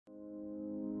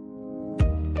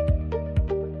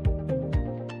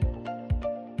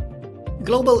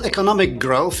Global economic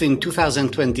growth in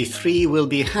 2023 will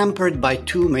be hampered by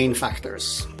two main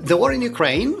factors. The war in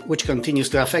Ukraine, which continues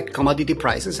to affect commodity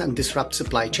prices and disrupt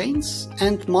supply chains,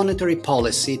 and monetary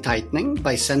policy tightening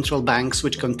by central banks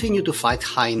which continue to fight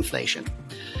high inflation.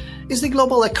 Is the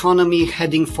global economy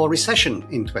heading for recession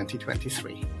in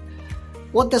 2023?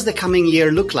 What does the coming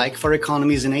year look like for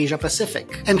economies in Asia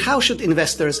Pacific? And how should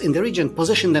investors in the region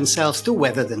position themselves to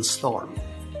weather the storm?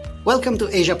 Welcome to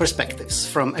Asia Perspectives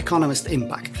from Economist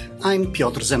Impact. I'm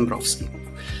Piotr Zembrowski.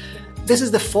 This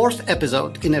is the fourth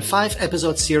episode in a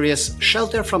 5-episode series,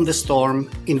 Shelter from the Storm,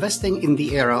 Investing in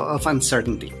the Era of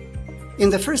Uncertainty. In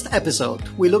the first episode,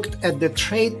 we looked at the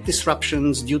trade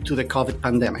disruptions due to the COVID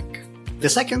pandemic. The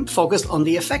second focused on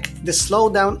the effect the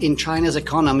slowdown in China's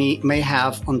economy may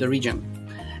have on the region.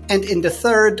 And in the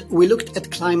third, we looked at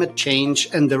climate change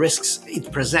and the risks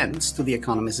it presents to the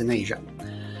economies in Asia.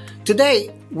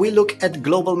 Today, we look at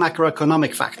global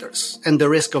macroeconomic factors and the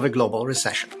risk of a global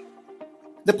recession.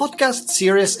 The podcast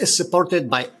series is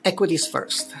supported by Equities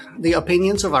First. The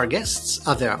opinions of our guests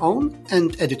are their own,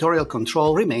 and editorial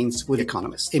control remains with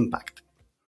Economist Impact.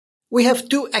 We have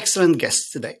two excellent guests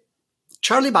today.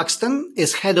 Charlie Buxton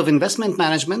is Head of Investment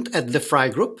Management at the Fry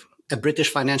Group, a British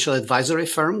financial advisory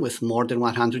firm with more than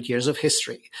 100 years of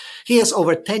history. He has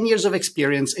over 10 years of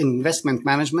experience in investment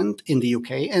management in the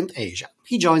UK and Asia.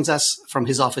 He joins us from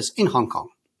his office in Hong Kong.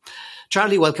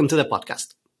 Charlie, welcome to the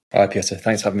podcast. Hi, Peter.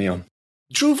 Thanks for having me on.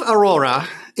 Dhruv Arora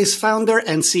is founder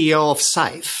and CEO of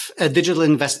Saif, a digital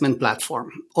investment platform.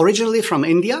 Originally from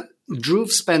India, Dhruv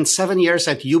spent 7 years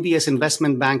at UBS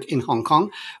Investment Bank in Hong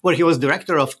Kong, where he was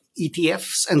director of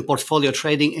ETFs and portfolio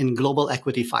trading in global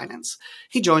equity finance.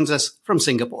 He joins us from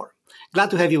Singapore.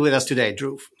 Glad to have you with us today,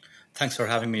 Dhruv. Thanks for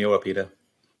having me over, Peter.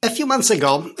 A few months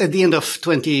ago, at the end of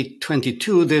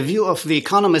 2022, the view of The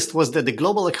Economist was that the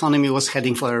global economy was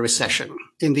heading for a recession.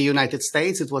 In the United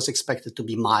States, it was expected to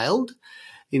be mild.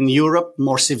 In Europe,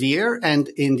 more severe, and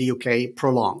in the UK,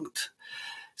 prolonged.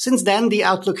 Since then, the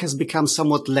outlook has become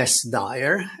somewhat less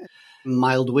dire.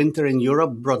 Mild winter in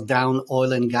Europe brought down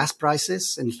oil and gas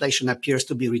prices. Inflation appears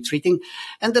to be retreating,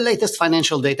 and the latest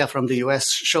financial data from the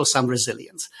US shows some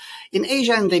resilience. In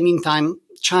Asia, in the meantime,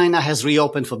 China has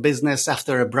reopened for business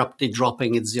after abruptly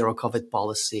dropping its zero-COVID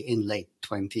policy in late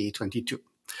 2022.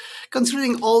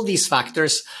 Considering all these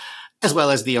factors, as well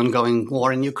as the ongoing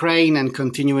war in Ukraine and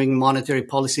continuing monetary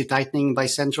policy tightening by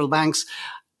central banks,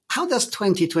 how does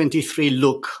 2023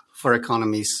 look for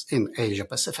economies in Asia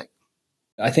Pacific?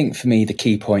 I think for me, the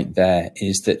key point there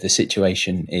is that the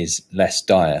situation is less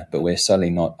dire, but we're certainly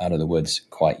not out of the woods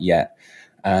quite yet.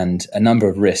 And a number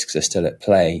of risks are still at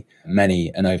play,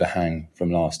 many an overhang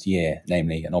from last year,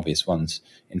 namely, and obvious ones,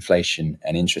 inflation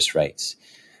and interest rates.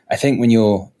 I think when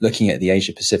you're looking at the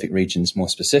Asia Pacific regions more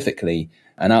specifically,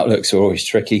 and outlooks are always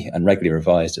tricky and regularly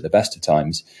revised at the best of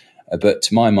times, but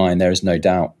to my mind, there is no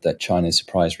doubt that China's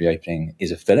surprise reopening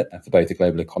is a fillip for both the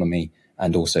global economy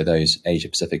and also those Asia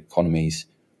Pacific economies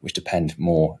which depend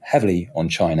more heavily on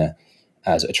China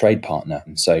as a trade partner.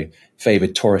 And so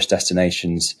favoured tourist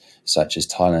destinations such as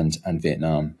Thailand and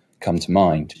Vietnam come to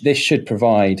mind. This should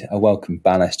provide a welcome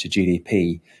ballast to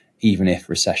GDP, even if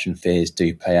recession fears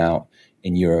do play out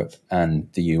in Europe and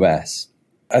the US.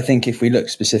 I think if we look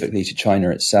specifically to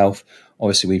China itself,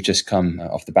 obviously we've just come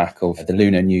off the back of the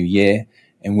Lunar New Year,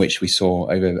 in which we saw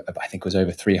over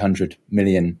 300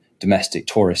 million domestic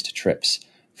tourist trips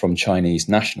from Chinese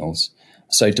nationals.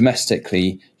 So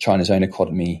domestically, China's own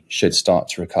economy should start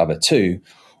to recover too.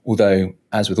 Although,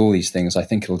 as with all these things, I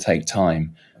think it'll take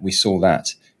time. We saw that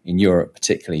in Europe,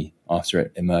 particularly after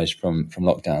it emerged from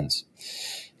lockdowns.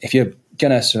 If you're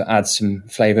going to sort of add some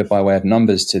flavour by way of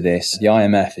numbers to this, the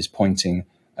IMF is pointing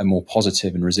a more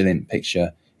positive and resilient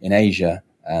picture in Asia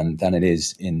than it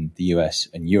is in the US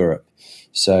and Europe.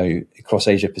 So across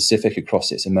Asia Pacific, across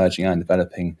its emerging and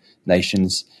developing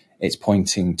nations, it's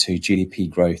pointing to GDP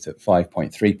growth at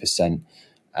 5.3%,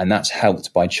 and that's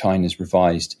helped by China's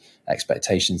revised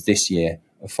expectations this year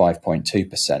of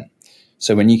 5.2%.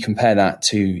 So when you compare that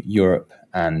to Europe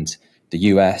and the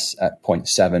US at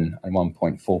 0.7% and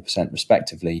 1.4%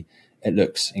 respectively, it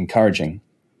looks encouraging.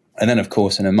 And then, of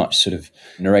course, in a much sort of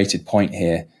narrated point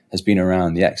here has been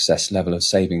around the excess level of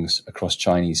savings across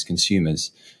Chinese consumers.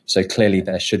 So clearly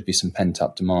there should be some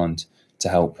pent-up demand to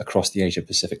help across the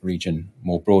Asia-Pacific region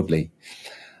more broadly.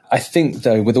 I think,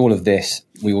 though, with all of this,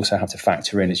 we also have to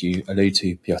factor in, as you allude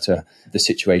to, Piotr, the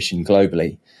situation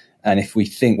globally. And if we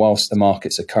think whilst the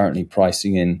markets are currently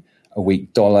pricing in a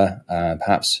weak dollar,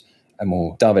 perhaps a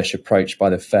more dovish approach by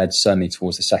the Fed, certainly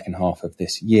towards the second half of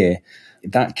this year,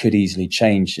 that could easily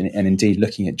change. And indeed,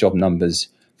 looking at job numbers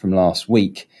from last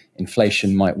week,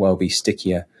 inflation might well be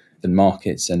stickier than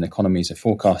markets and economies are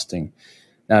forecasting.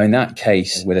 Now, in that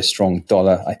case, with a strong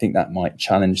dollar, I think that might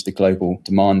challenge the global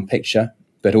demand picture,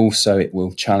 but also it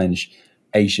will challenge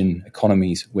Asian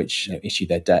economies which issue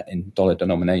their debt in dollar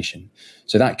denomination.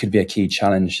 So that could be a key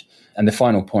challenge. And the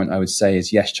final point I would say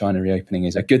is, yes, China reopening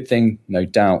is a good thing, no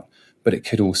doubt, but it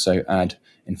could also add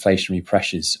inflationary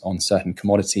pressures on certain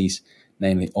commodities,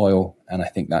 namely oil, and I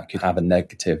think that could have a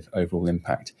negative overall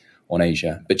impact on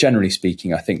Asia. But generally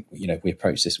speaking, I think we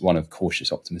approach this one of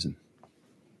cautious optimism.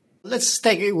 Let's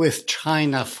stay with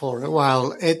China for a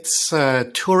while. It's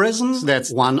tourism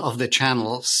that's one of the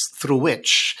channels through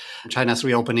which China's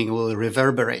reopening will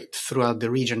reverberate throughout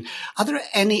the region. Are there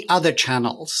any other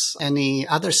channels, any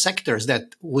other sectors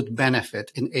that would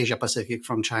benefit in Asia Pacific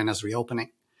from China's reopening?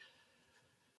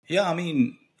 Yeah, I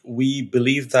mean, we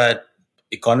believe that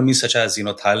economies such as,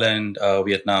 Thailand,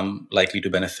 Vietnam, likely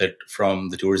to benefit from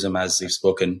the tourism as we've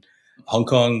spoken. Hong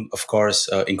Kong, of course,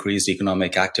 increased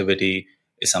economic activity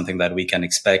is something that we can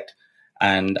expect.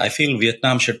 And I feel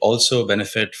Vietnam should also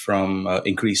benefit from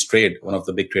increased trade, one of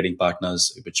the big trading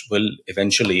partners, which will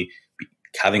eventually be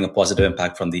having a positive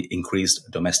impact from the increased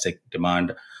domestic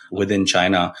demand within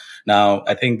China. Now,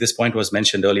 I think this point was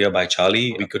mentioned earlier by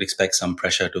Charlie. We could expect some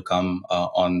pressure to come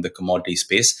on the commodity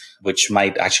space, which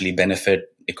might actually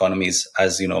benefit economies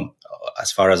as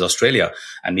far as Australia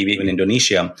and maybe even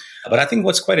Indonesia. But I think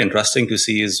what's quite interesting to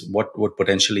see is what would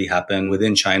potentially happen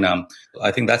within China.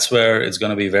 I think that's where it's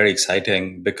going to be very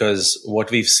exciting, because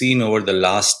what we've seen over the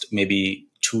last maybe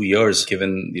 2 years,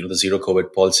 given the zero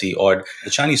COVID policy, or the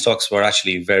Chinese stocks were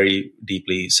actually very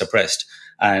deeply suppressed.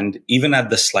 And even at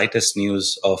the slightest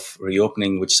news of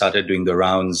reopening, which started doing the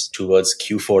rounds towards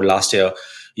Q4 last year,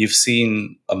 you've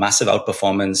seen a massive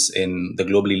outperformance in the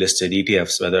globally listed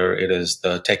ETFs, whether it is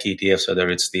the tech ETFs, whether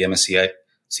it's the MSCI,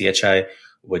 CHI,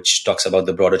 which talks about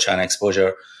the broader China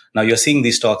exposure. Now you're seeing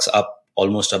these stocks up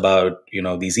almost about,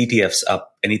 these ETFs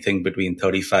up anything between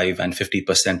 35 and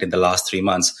 50% in the last 3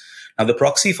 months. Now, the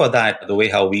proxy for that, the way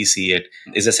how we see it,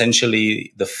 is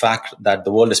essentially the fact that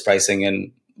the world is pricing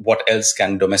in what else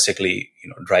can domestically,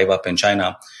 drive up in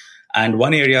China. And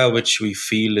one area which we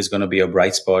feel is going to be a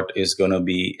bright spot is going to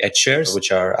be H shares,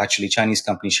 which are actually Chinese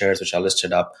company shares, which are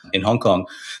listed up in Hong Kong.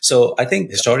 So I think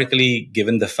historically,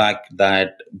 given the fact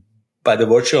that by the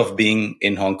virtue of being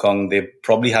in Hong Kong, they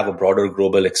probably have a broader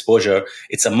global exposure,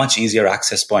 it's a much easier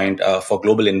access point for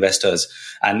global investors.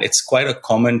 And it's quite a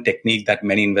common technique that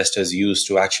many investors use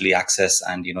to actually access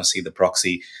and, see the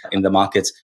proxy in the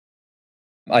markets.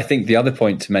 I think the other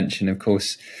point to mention, of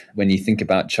course, when you think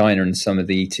about China and some of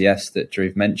the ETFs that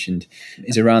Dhruv mentioned,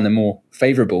 is around the more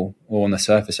favourable, or on the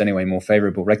surface anyway, more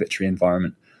favourable regulatory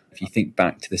environment. If you think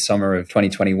back to the summer of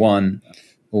 2021,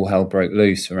 all hell broke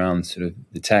loose around sort of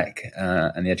the tech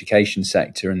and the education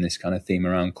sector and this kind of theme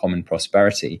around common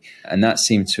prosperity. And that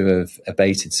seemed to have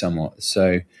abated somewhat.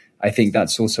 So I think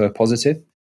that's also a positive.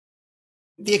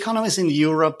 The economies in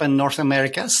Europe and North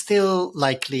America are still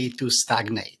likely to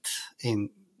stagnate in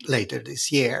later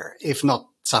this year, if not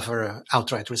suffer an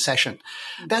outright recession.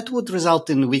 That would result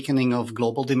in weakening of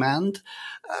global demand.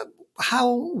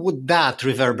 How would that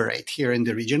reverberate here in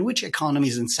the region? Which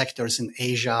economies and sectors in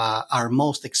Asia are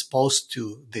most exposed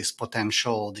to this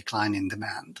potential decline in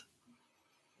demand?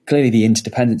 Clearly, the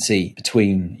interdependency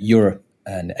between Europe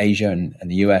and Asia and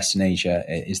the US and Asia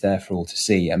is there for all to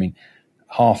see. I mean,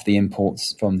 half the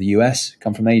imports from the US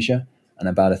come from Asia, and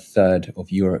about a third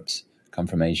of Europe's come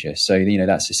from Asia. So,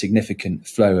 that's a significant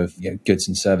flow of goods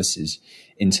and services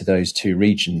into those two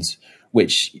regions,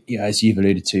 which, as you've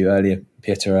alluded to earlier,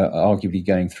 Peter, are arguably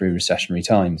going through recessionary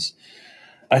times.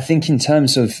 I think in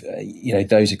terms of,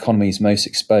 those economies most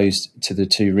exposed to the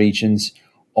two regions,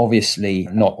 obviously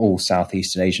not all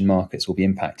Southeastern Asian markets will be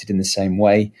impacted in the same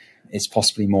way. It's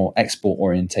possibly more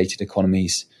export-orientated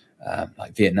economies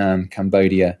like Vietnam,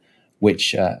 Cambodia,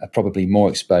 which are probably more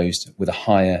exposed with a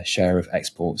higher share of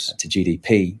exports to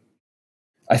GDP.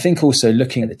 I think also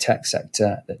looking at the tech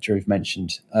sector that Dhruv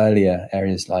mentioned earlier,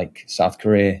 areas like South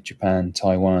Korea, Japan,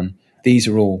 Taiwan, these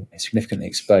are all significantly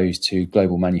exposed to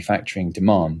global manufacturing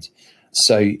demand.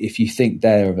 So if you think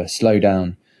there of a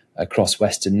slowdown across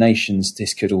Western nations,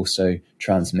 this could also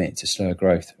transmit to slower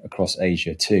growth across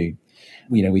Asia too.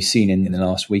 We've seen in the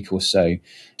last week or so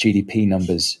GDP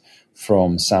numbers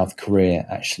from South Korea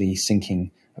actually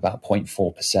sinking about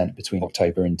 0.4% between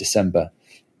October and December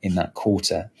in that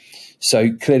quarter.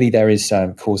 So clearly there is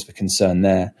cause for concern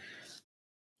there.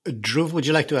 Dhruv, would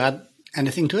you like to add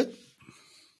anything to it?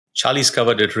 Charlie's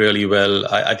covered it really well.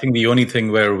 I think the only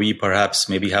thing where we perhaps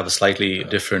maybe have a slightly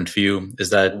different view is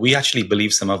that we actually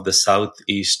believe some of the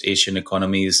Southeast Asian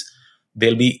economies,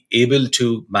 they'll be able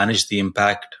to manage the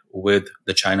impact with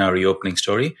the China reopening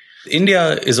story.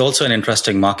 India is also an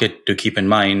interesting market to keep in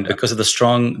mind because of the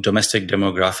strong domestic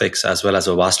demographics as well as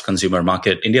a vast consumer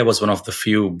market. India was one of the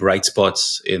few bright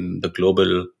spots in the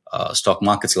global stock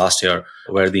markets last year,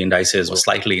 where the indices were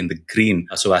slightly in the green,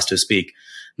 so as to speak.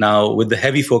 Now, with the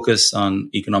heavy focus on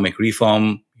economic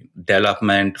reform,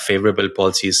 development, favorable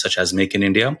policies such as Make in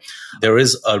India, there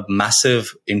is a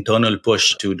massive internal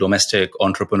push to domestic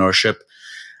entrepreneurship.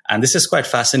 And this is quite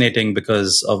fascinating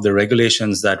because of the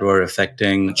regulations that were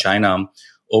affecting China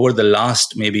over the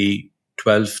last maybe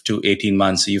 12 to 18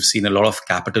 months. You've seen a lot of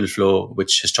capital flow,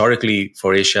 which historically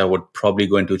for Asia would probably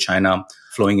go into China,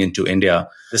 flowing into India.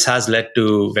 This has led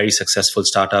to very successful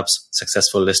startups,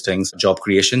 successful listings, job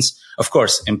creations. Of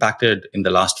course, impacted in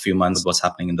the last few months what's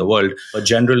happening in the world. But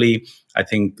generally, I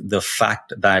think the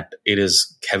fact that it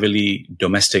is heavily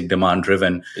domestic demand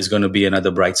driven is going to be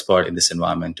another bright spot in this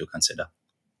environment to consider.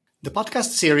 The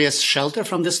podcast series Shelter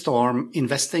from the Storm,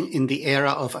 Investing in the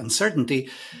Era of Uncertainty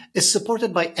is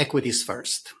supported by Equities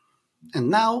First.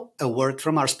 And now, a word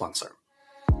from our sponsor.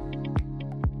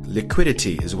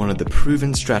 Liquidity is one of the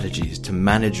proven strategies to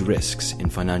manage risks in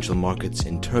financial markets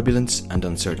in turbulence and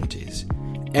uncertainties.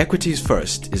 Equities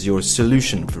First is your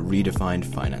solution for redefined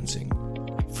financing.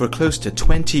 For close to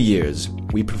 20 years,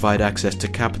 we provide access to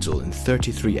capital in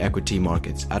 33 equity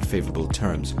markets at favorable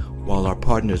terms, while our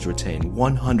partners retain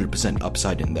 100%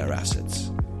 upside in their assets.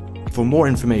 For more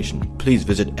information, please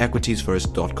visit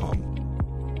equitiesfirst.com.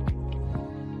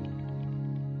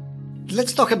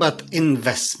 Let's talk about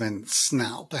investments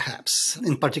now, perhaps,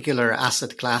 in particular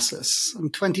asset classes. In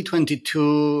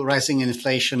 2022, rising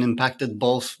inflation impacted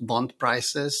both bond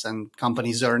prices and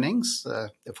companies' earnings,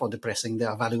 therefore depressing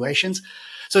their valuations.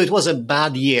 So it was a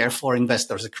bad year for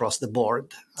investors across the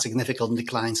board, significant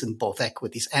declines in both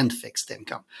equities and fixed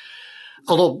income.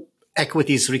 Although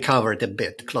equities recovered a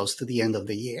bit close to the end of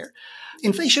the year.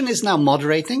 Inflation is now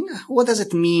moderating. What does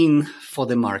it mean for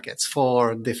the markets,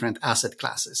 for different asset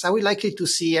classes? Are we likely to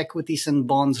see equities and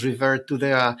bonds revert to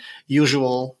their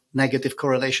usual negative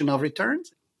correlation of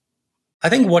returns? I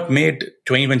think what made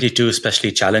 2022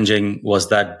 especially challenging was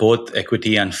that both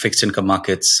equity and fixed income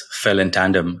markets fell in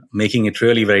tandem, making it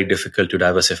really very difficult to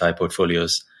diversify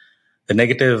portfolios. The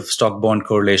negative stock-bond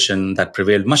correlation that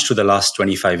prevailed much through the last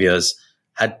 25 years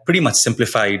had pretty much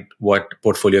simplified what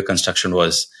portfolio construction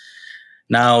was.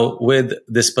 Now, with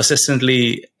this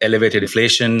persistently elevated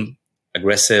inflation,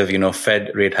 aggressive,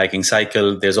 Fed rate hiking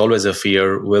cycle, there's always a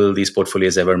fear, will these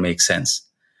portfolios ever make sense?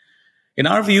 In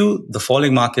our view, the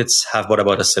falling markets have brought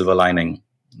about a silver lining.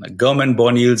 Government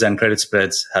bond yields and credit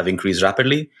spreads have increased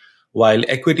rapidly, while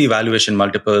equity valuation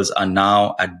multiples are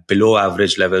now at below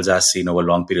average levels as seen over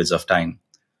long periods of time.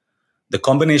 The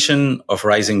combination of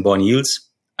rising bond yields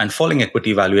and falling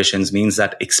equity valuations means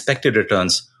that expected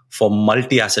returns for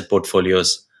multi-asset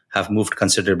portfolios have moved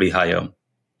considerably higher.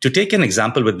 To take an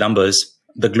example with numbers,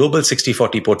 the global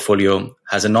 60-40 portfolio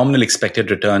has a nominal expected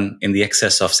return in the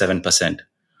excess of 7%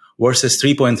 versus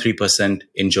 3.3%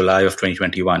 in July of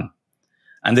 2021.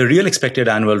 And the real expected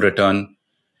annual return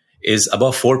is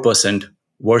above 4%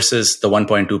 versus the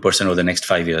 1.2% over the next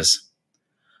 5 years.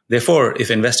 Therefore, if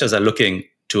investors are looking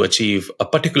to achieve a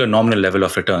particular nominal level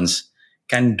of returns,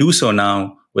 can do so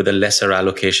now with a lesser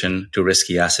allocation to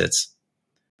risky assets.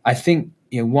 I think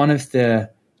one of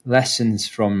the lessons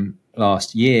from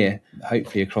last year,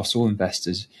 hopefully across all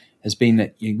investors, has been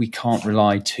that we can't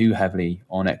rely too heavily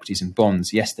on equities and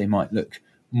bonds. Yes, they might look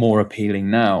more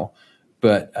appealing now,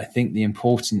 but I think the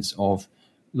importance of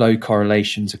low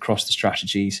correlations across the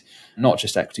strategies, not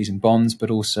just equities and bonds, but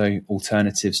also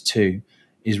alternatives too,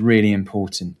 is really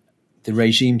important. The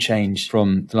regime change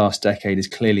from the last decade is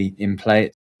clearly in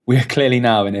play. We are clearly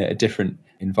now in a different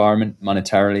environment,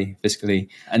 monetarily, fiscally.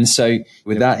 And so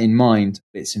with that in mind,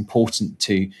 it's important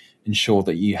to ensure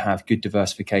that you have good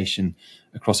diversification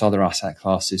across other asset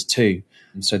classes too.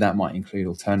 And so that might include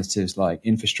alternatives like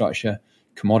infrastructure,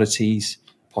 commodities,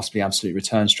 possibly absolute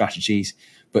return strategies,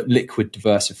 but liquid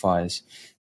diversifiers.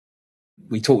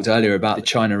 We talked earlier about the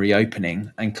China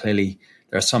reopening, and clearly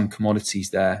there are some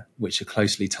commodities there which are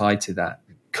closely tied to that.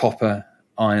 Copper,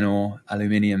 iron ore,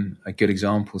 aluminium are good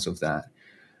examples of that.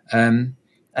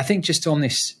 I think just on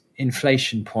this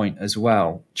inflation point as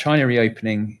well, China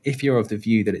reopening, if you're of the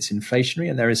view that it's inflationary,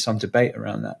 and there is some debate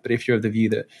around that, but if you're of the view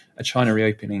that a China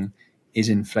reopening is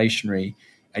inflationary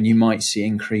and you might see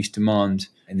increased demand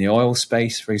in the oil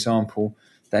space, for example,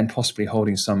 then possibly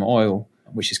holding some oil,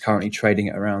 which is currently trading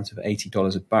at around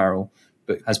 $80 a barrel,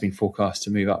 but has been forecast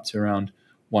to move up to around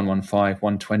 115,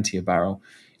 120 a barrel.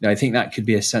 I think that could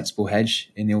be a sensible hedge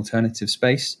in the alternative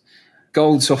space.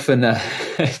 Gold's often a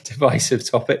divisive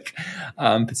topic,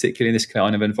 particularly in this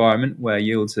kind of environment where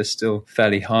yields are still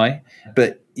fairly high.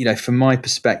 But, from my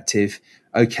perspective,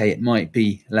 okay, it might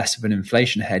be less of an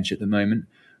inflation hedge at the moment,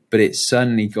 but it's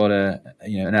certainly got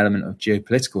an element of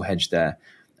geopolitical hedge there.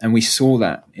 And we saw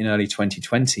that in early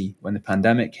 2020 when the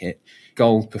pandemic hit.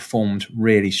 Gold performed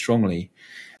really strongly.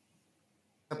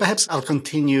 Perhaps I'll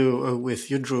continue with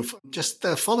you, Dhruv. Just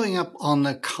following up on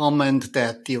a comment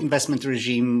that the investment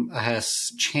regime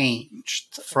has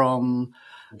changed from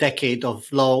a decade of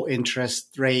low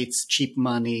interest rates, cheap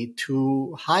money,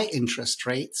 to high interest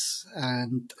rates.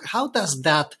 And how does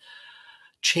that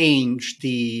change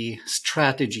the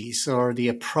strategies or the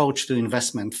approach to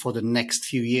investment for the next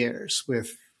few years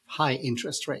with high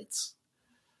interest rates?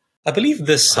 I believe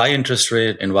this high interest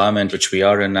rate environment, which we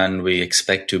are in and we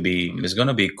expect to be, is going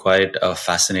to be quite a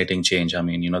fascinating change. I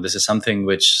mean, this is something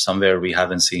which somewhere we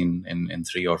haven't seen in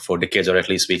 3 or 4 decades, or at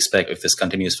least we expect if this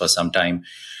continues for some time.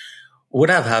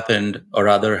 Would have happened, or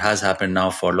rather has happened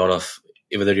now for a lot of,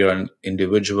 whether you're an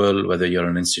individual, whether you're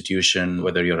an institution,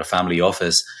 whether you're a family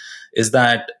office, is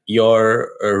that your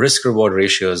risk reward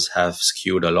ratios have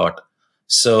skewed a lot.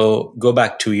 So go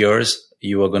back 2 years,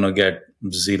 you are going to get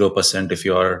 0%. If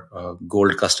you're a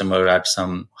gold customer at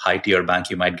some high tier bank,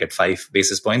 you might get 5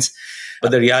 basis points. But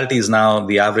the reality is now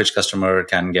the average customer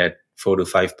can get 4 to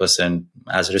 5%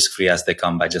 as risk free as they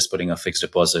come by just putting a fixed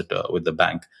deposit with the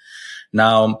bank.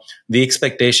 Now, the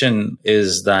expectation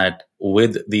is that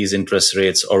with these interest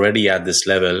rates already at this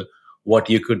level, what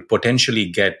you could potentially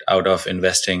get out of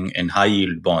investing in high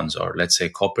yield bonds, or let's say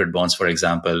corporate bonds, for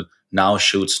example, now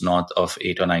shoots north of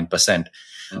 8 or 9%.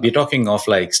 We're talking of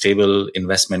like stable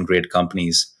investment grade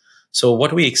companies. So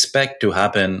what we expect to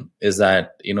happen is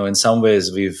that, in some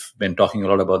ways we've been talking a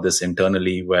lot about this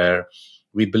internally, where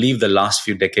we believe the last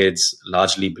few decades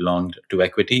largely belonged to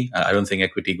equity. I don't think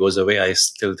equity goes away. I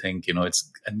still think,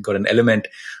 it's got an element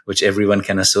which everyone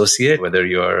can associate, whether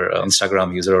you're an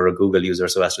Instagram user or a Google user,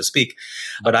 so as to speak.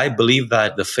 But I believe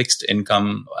that the fixed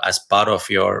income as part of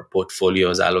your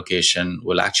portfolio's allocation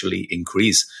will actually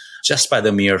increase just by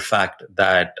the mere fact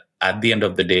that at the end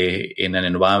of the day, in an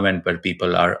environment where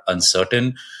people are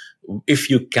uncertain, if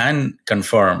you can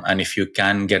confirm and if you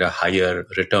can get a higher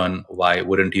return, why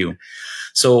wouldn't you?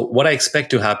 So what I expect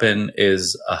to happen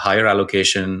is a higher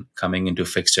allocation coming into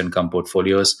fixed income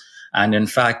portfolios. And in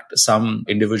fact, some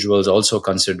individuals also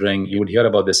considering, you would hear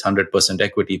about this 100%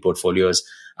 equity portfolios.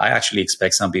 I actually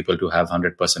expect some people to have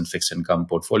 100% fixed income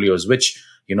portfolios, which,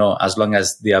 as long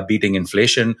as they are beating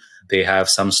inflation, they have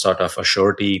some sort of a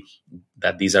surety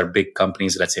that these are big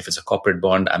companies. Let's say if it's a corporate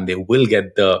bond and they will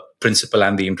get the principal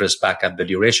and the interest back at the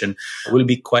duration, will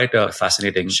be quite a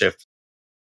fascinating shift.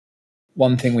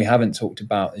 One thing we haven't talked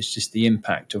about is just the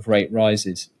impact of rate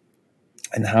rises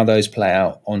and how those play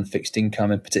out on fixed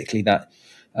income, and particularly that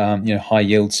high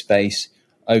yield space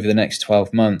over the next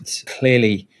 12 months.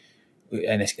 Clearly,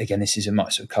 and again, this is a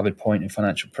much sort of covered point in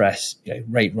financial press,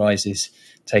 rate rises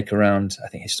take around, I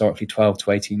think historically 12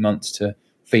 to 18 months to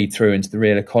feed through into the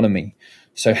real economy.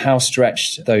 So how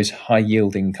stretched those high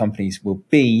yielding companies will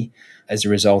be as a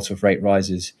result of rate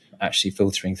rises actually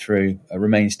filtering through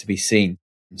remains to be seen.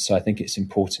 So I think it's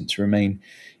important to remain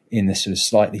in the sort of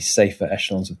slightly safer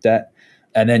echelons of debt.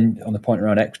 And then on the point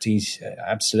around equities,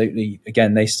 absolutely,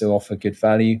 again, they still offer good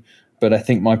value. But I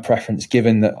think my preference,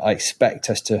 given that I expect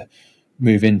us to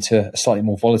move into a slightly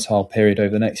more volatile period over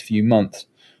the next few months,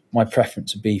 my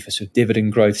preference would be for sort of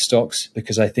dividend growth stocks,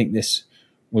 because I think this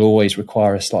will always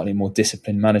require a slightly more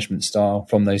disciplined management style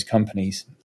from those companies.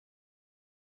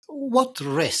 What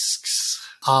risks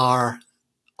are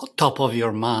on top of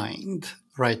your mind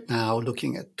right now,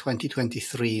 looking at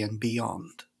 2023 and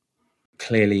beyond?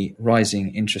 Clearly,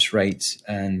 rising interest rates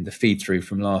and the feed through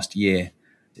from last year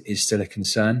is still a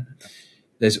concern.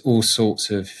 There's all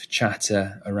sorts of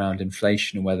chatter around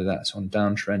inflation and whether that's on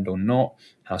downtrend or not,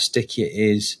 how sticky it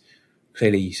is.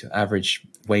 Clearly, average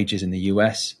wages in the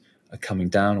US are coming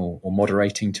down or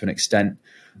moderating to an extent,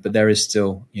 but there is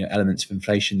still elements of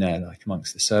inflation there, like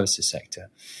amongst the services sector.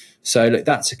 So look,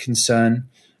 that's a concern.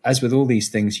 As with all these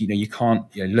things, you can't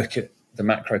look at the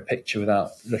macro picture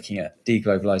without looking at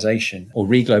deglobalization or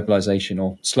reglobalization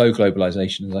or slow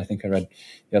globalization, as I think I read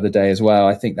the other day as well.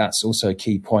 I think that's also a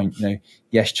key point.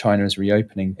 Yes, China is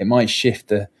reopening. It might shift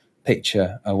the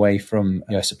picture away from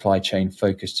supply chain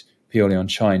focused purely on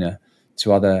China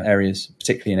to other areas,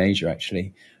 particularly in Asia,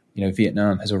 actually.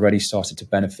 Vietnam has already started to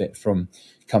benefit from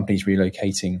companies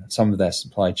relocating some of their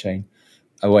supply chain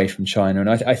away from China. And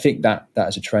I think that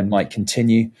as a trend might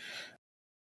continue.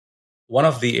 One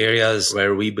of the areas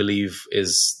where we believe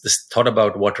is this thought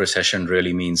about what recession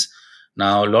really means.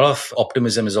 Now, a lot of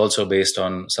optimism is also based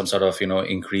on some sort of,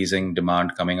 increasing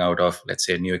demand coming out of, let's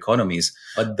say, new economies.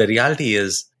 But the reality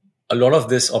is a lot of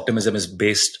this optimism is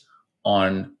based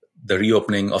on the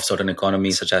reopening of certain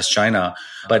economies such as China.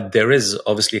 But there is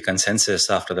obviously a consensus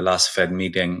after the last Fed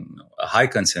meeting, a high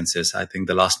consensus. I think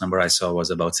the last number I saw was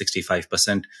about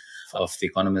 65% of the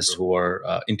economists who were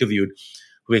interviewed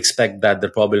who expect that the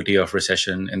probability of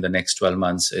recession in the next 12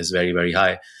 months is very, very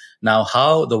high. Now,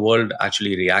 how the world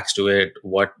actually reacts to it,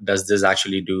 what does this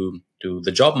actually do to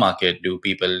the job market? Do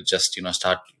people just,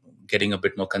 start getting a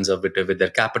bit more conservative with their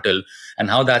capital, and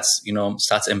how that's,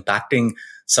 starts impacting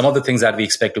some of the things that we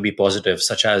expect to be positive,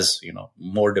 such as,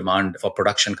 more demand for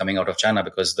production coming out of China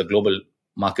because the global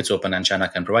markets open and China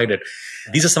can provide it.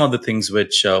 These are some of the things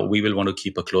which we will want to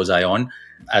keep a close eye on,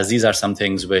 as these are some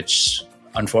things which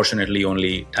unfortunately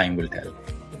only time will tell.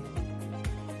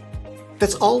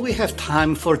 That's all we have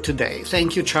time for today.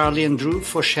 Thank you, Charlie and Drew,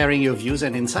 for sharing your views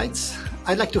and insights.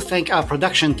 I'd like to thank our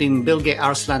production team, Bilge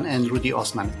Arslan and Rudy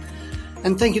Osman.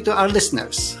 And thank you to our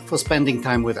listeners for spending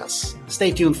time with us.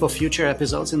 Stay tuned for future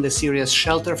episodes in the series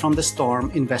Shelter from the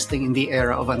Storm, Investing in the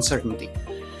Era of Uncertainty.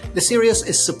 The series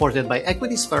is supported by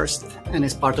Equities First and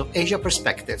is part of Asia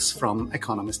Perspectives from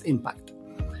Economist Impact.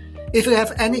 If you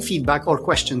have any feedback or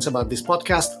questions about this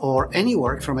podcast or any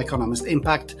work from Economist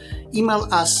Impact, email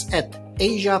us at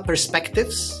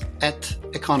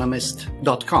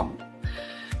asiaperspectives@economist.com.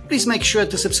 Please make sure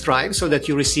to subscribe so that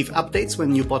you receive updates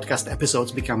when new podcast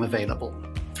episodes become available.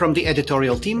 From the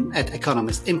editorial team at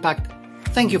Economist Impact,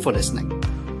 thank you for listening.